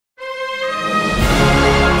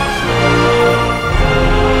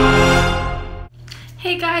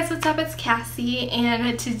guys, what's up? It's Cassie,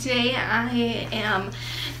 and today I am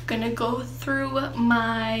gonna go through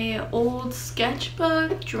my old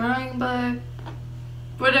sketchbook, drawing book,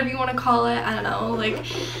 whatever you want to call it. I don't know, like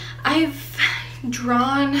I've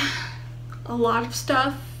drawn a lot of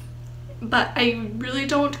stuff, but I really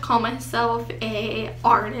don't call myself a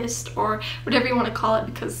artist or whatever you want to call it,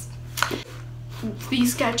 because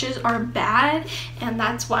these sketches are bad, and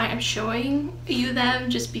that's why I'm showing you them,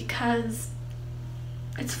 just because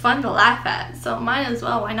it's fun to laugh at, so might as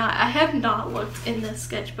well, why not? I have not looked in this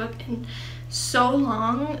sketchbook in so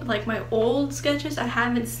long, like my old sketches I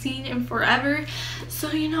haven't seen in forever,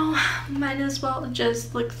 so you know, might as well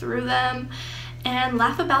just look through them and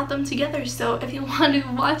laugh about them together. So if you want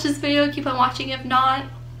to watch this video, keep on watching. If not,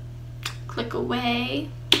 click away.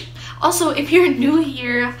 Also, if you're new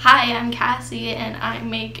here, hi, I'm Cassie and I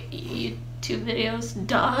make YouTube videos,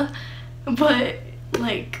 duh, but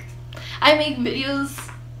like I make videos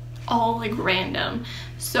all like random,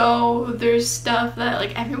 so there's stuff that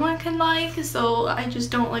like everyone can like, so I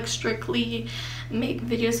just don't like strictly make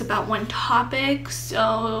videos about one topic,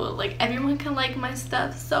 so like everyone can like my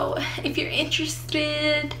stuff. So if you're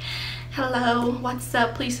interested, hello, what's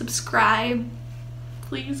up, please subscribe,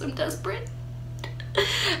 please, I'm desperate.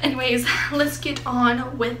 Anyways, let's get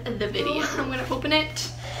on with the video. I'm gonna open it.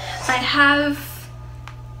 I have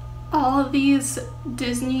all of these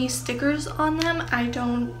Disney stickers on them. I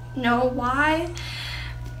don't know why.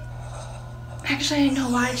 Actually, I know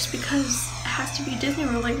why, just because it has to be Disney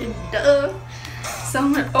related, duh. So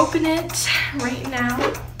I'm gonna open it right now.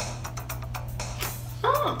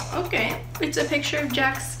 Oh, okay. It's a picture of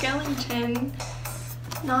Jack Skellington.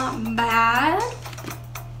 Not bad.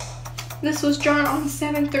 This was drawn on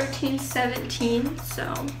 7/13/17, so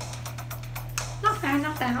not bad,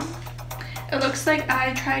 not bad. It looks like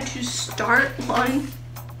I tried to start one.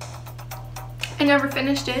 I never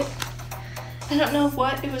finished it. I don't know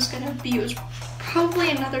what it was gonna be. It was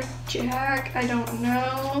probably another Jack. I don't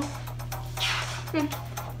know.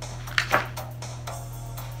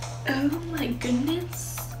 Oh my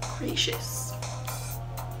goodness gracious.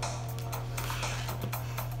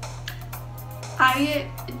 I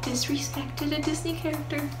disrespected a Disney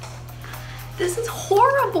character. This is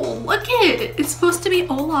horrible. Look at it. It's supposed to be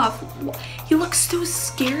Olaf. He looks so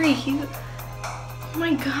scary. Oh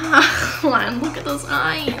my god. Look at those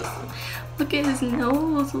eyes. Look at his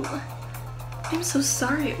nose. I'm so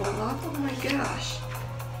sorry, Olaf. Oh my gosh.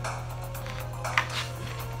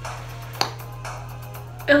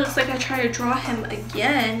 It looks like I tried to draw him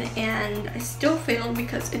again and I still failed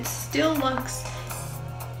because it still looks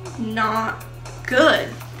not good.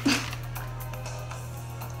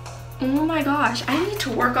 Oh my gosh, I need to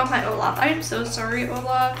work on my Olaf. I am so sorry,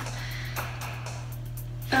 Olaf.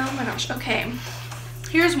 Oh my gosh, okay.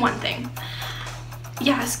 Here's one thing.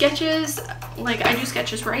 Yeah, sketches, like I do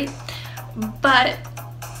sketches, right? But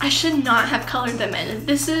I should not have colored them in.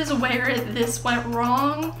 This is where this went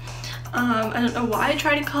wrong. I don't know why I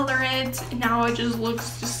tried to color it. Now it just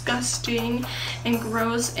looks disgusting and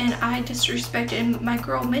gross, and I disrespected my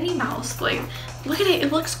girl Minnie Mouse. Like, look at it,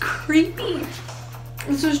 it looks creepy.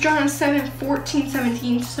 This was drawn on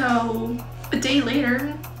 7/14/17, so a day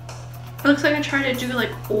later. It looks like I tried to do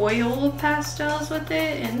like oil pastels with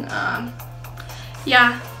it, and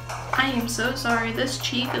yeah, I am so sorry. This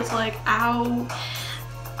cheek is like, ow.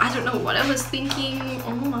 I don't know what I was thinking.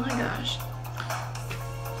 Oh my gosh.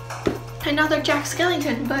 Another Jack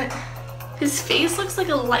Skellington, but his face looks like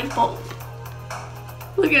a light bulb.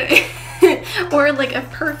 Look at it. Or like a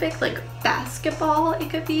perfect like basketball it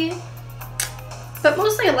could be. But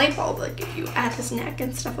mostly a light bulb, like if you add his neck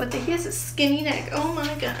and stuff with it. He has a skinny neck. Oh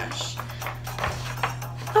my gosh.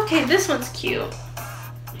 Okay, this one's cute.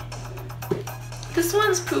 This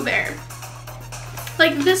one's Pooh Bear.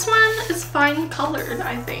 Like, this one is fine colored,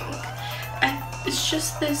 I think. It's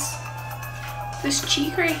just this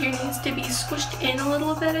cheek right here needs to be squished in a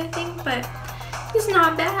little bit, I think, but he's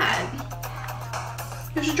not bad.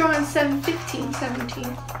 He was drawn on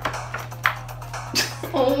 7/15/17.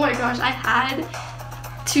 Oh my gosh, I had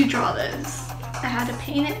to draw this. I had to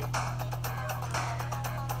paint it.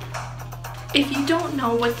 If you don't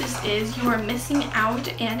know what this is, you are missing out,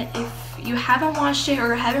 and if you haven't watched it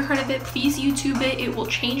or haven't heard of it, please YouTube it. It will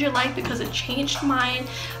change your life, because it changed mine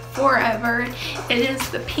forever. It is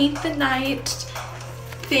the Paint the Night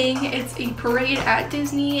thing. It's a parade at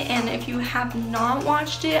Disney, and if you have not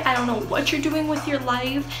watched it, I don't know what you're doing with your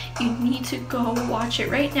life. You need to go watch it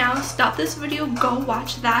right now. Stop this video, go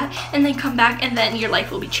watch that, and then come back, and then your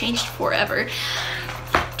life will be changed forever.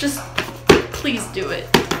 Just please do it.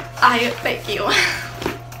 I beg you.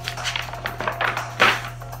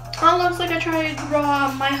 Oh, looks like I tried to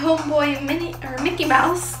draw my homeboy Mickey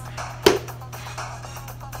Mouse.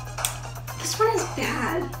 This one is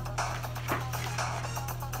bad.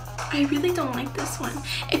 I really don't like this one.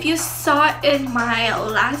 If you saw it in my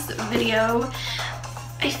last video,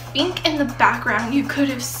 I think in the background you could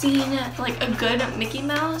have seen like a good Mickey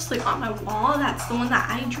Mouse like on my wall. That's the one that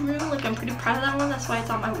I drew. Like, I'm pretty proud of that one. That's why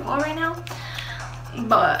it's on my wall right now.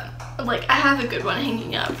 But like, I have a good one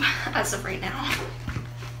hanging up as of right now.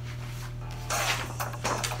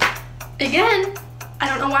 Again, I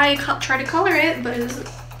don't know why I try to color it, but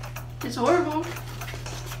it's horrible.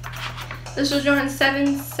 This was drawn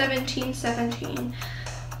 7/17/17.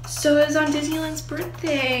 So it was on Disneyland's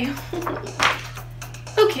birthday.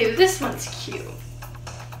 Okay, this one's cute.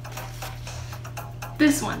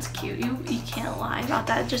 This one's cute. You can't lie about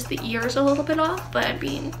that. Just the ears a little bit off, but I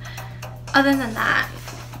mean, other than that,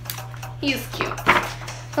 he's cute.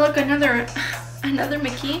 Oh, look, another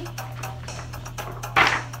Mickey.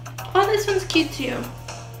 Oh, this one's cute too.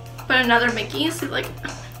 But another Mickey. So like,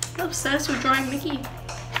 I'm obsessed with drawing Mickey.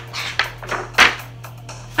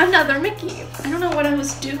 Another Mickey. I don't know what I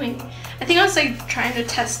was doing. I think I was like trying to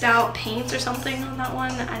test out paints or something on that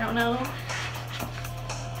one. I don't know.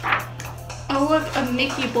 Oh, look, a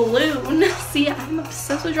Mickey balloon. See, I'm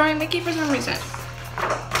obsessed with drawing Mickey for some reason.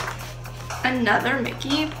 Another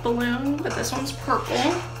Mickey balloon, but this one's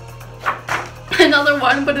purple. Another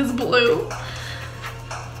one, but it's blue.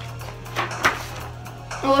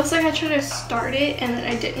 It looks like I tried to start it and then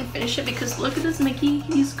I didn't finish it because look at this Mickey.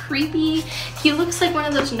 He's creepy. He looks like one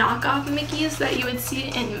of those knockoff Mickeys that you would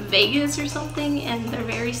see in Vegas or something, and they're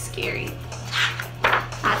very scary.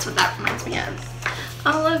 That's what that reminds me of.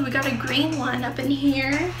 Oh, look, we got a green one up in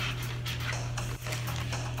here.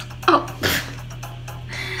 Oh,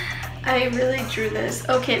 I really drew this.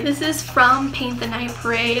 Okay, this is from Paint the Night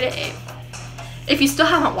Parade. If you still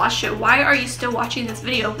haven't watched it, why are you still watching this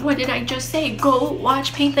video? What did I just say? Go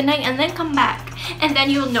watch Paint the Night and then come back. And then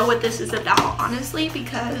you'll know what this is about, honestly,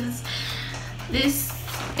 because this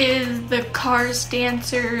is the Cars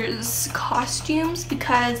dancers' costumes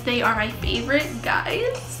because they are my favorite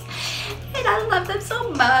guys. And I love them so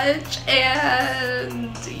much.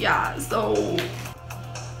 And yeah, so...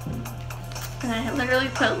 And I literally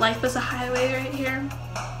put Life is a Highway right here.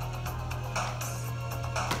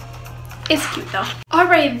 It's cute though.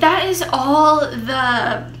 Alright, that is all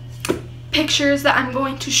the pictures that I'm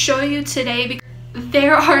going to show you today, because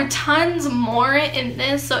there are tons more in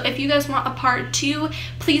this. So if you guys want a part 2,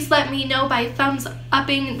 please let me know by thumbs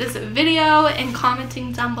upping this video and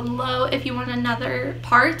commenting down below if you want another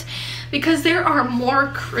part, because there are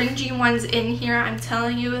more cringy ones in here. I'm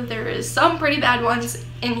telling you, there is some pretty bad ones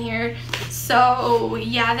in here. So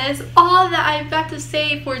yeah, that is all that I've got to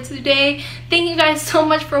say for today. Thank you guys so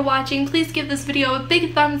much for watching. Please give this video a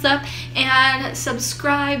big thumbs up and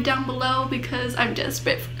subscribe down below because I'm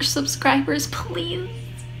desperate for subscribers.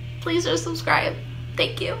 Please just subscribe.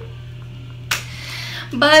 Thank you.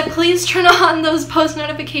 But please turn on those post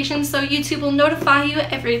notifications so YouTube will notify you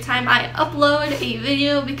every time I upload a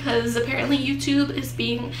video, because apparently YouTube is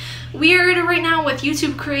being weird right now with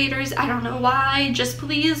YouTube creators. I don't know why. Just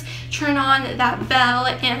please turn on that bell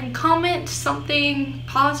and comment something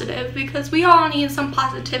positive, because we all need some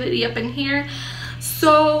positivity up in here.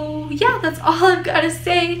 So yeah, that's all I've got to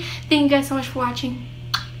say. Thank you guys so much for watching.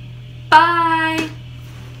 Bye!